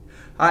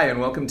Hi, and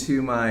welcome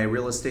to my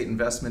real estate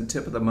investment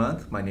tip of the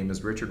month. My name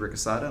is Richard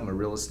Ricasata. I'm a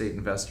real estate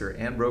investor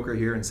and broker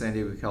here in San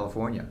Diego,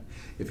 California.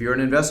 If you're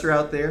an investor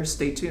out there,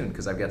 stay tuned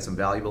because I've got some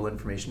valuable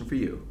information for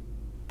you.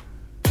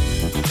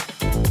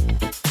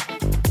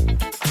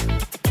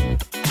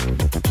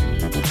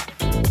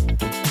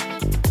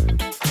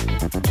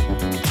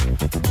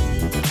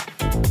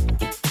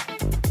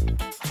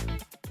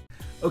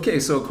 Okay,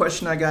 so a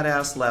question I got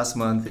asked last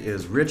month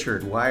is,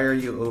 Richard, why are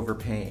you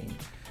overpaying?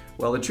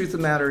 Well, the truth of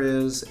the matter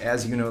is,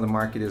 as you know, the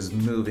market is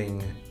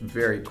moving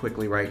very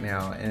quickly right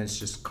now, and it's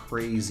just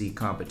crazy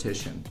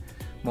competition.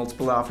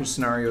 Multiple offer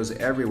scenarios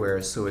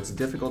everywhere, so it's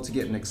difficult to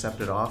get an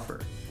accepted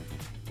offer.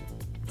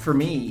 For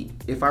me,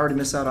 if I were to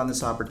miss out on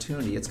this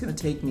opportunity, it's going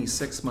to take me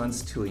 6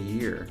 months to a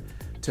year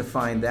to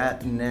find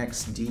that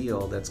next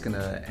deal that's going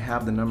to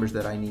have the numbers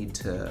that I need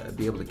to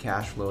be able to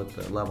cash flow at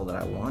the level that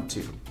I want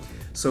to.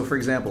 So for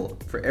example,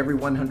 for every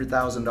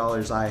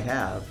 $100,000 I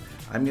have,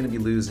 I'm going to be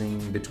losing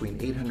between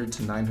 $800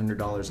 to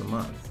 $900 a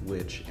month,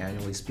 which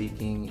annually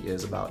speaking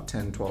is about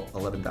 $10,000,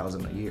 $12,000,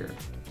 $11,000 a year.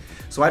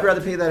 So I'd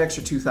rather pay that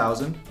extra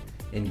 $2,000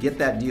 and get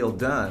that deal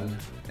done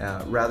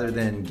rather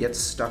than get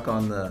stuck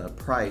on the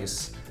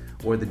price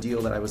or the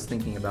deal that I was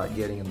thinking about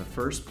getting in the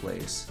first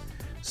place.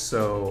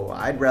 So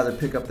I'd rather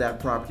pick up that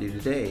property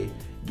today,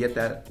 get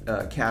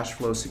that cash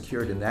flow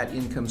secured and that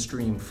income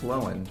stream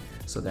flowing,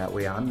 so that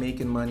way I'm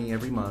making money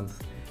every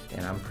month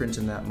and I'm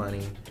printing that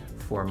money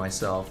for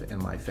myself and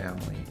my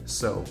family.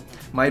 So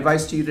my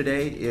advice to you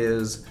today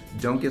is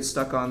don't get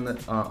stuck on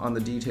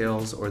the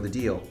details or the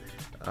deal.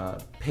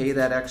 Pay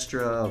that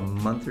extra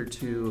month or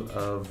two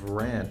of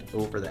rent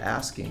over the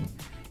asking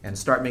and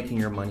start making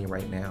your money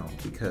right now,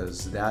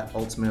 because that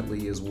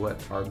ultimately is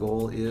what our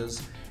goal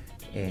is,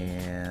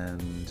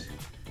 and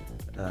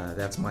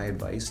that's my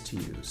advice to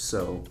you.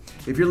 So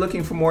if you're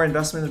looking for more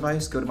investment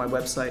advice, go to my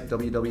website,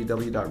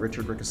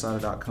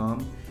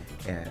 www.richardricasata.com,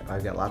 and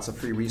I've got lots of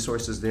free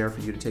resources there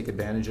for you to take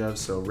advantage of.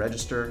 So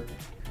register,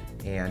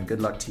 and good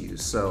luck to you.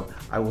 So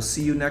I will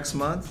see you next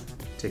month.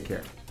 Take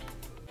care.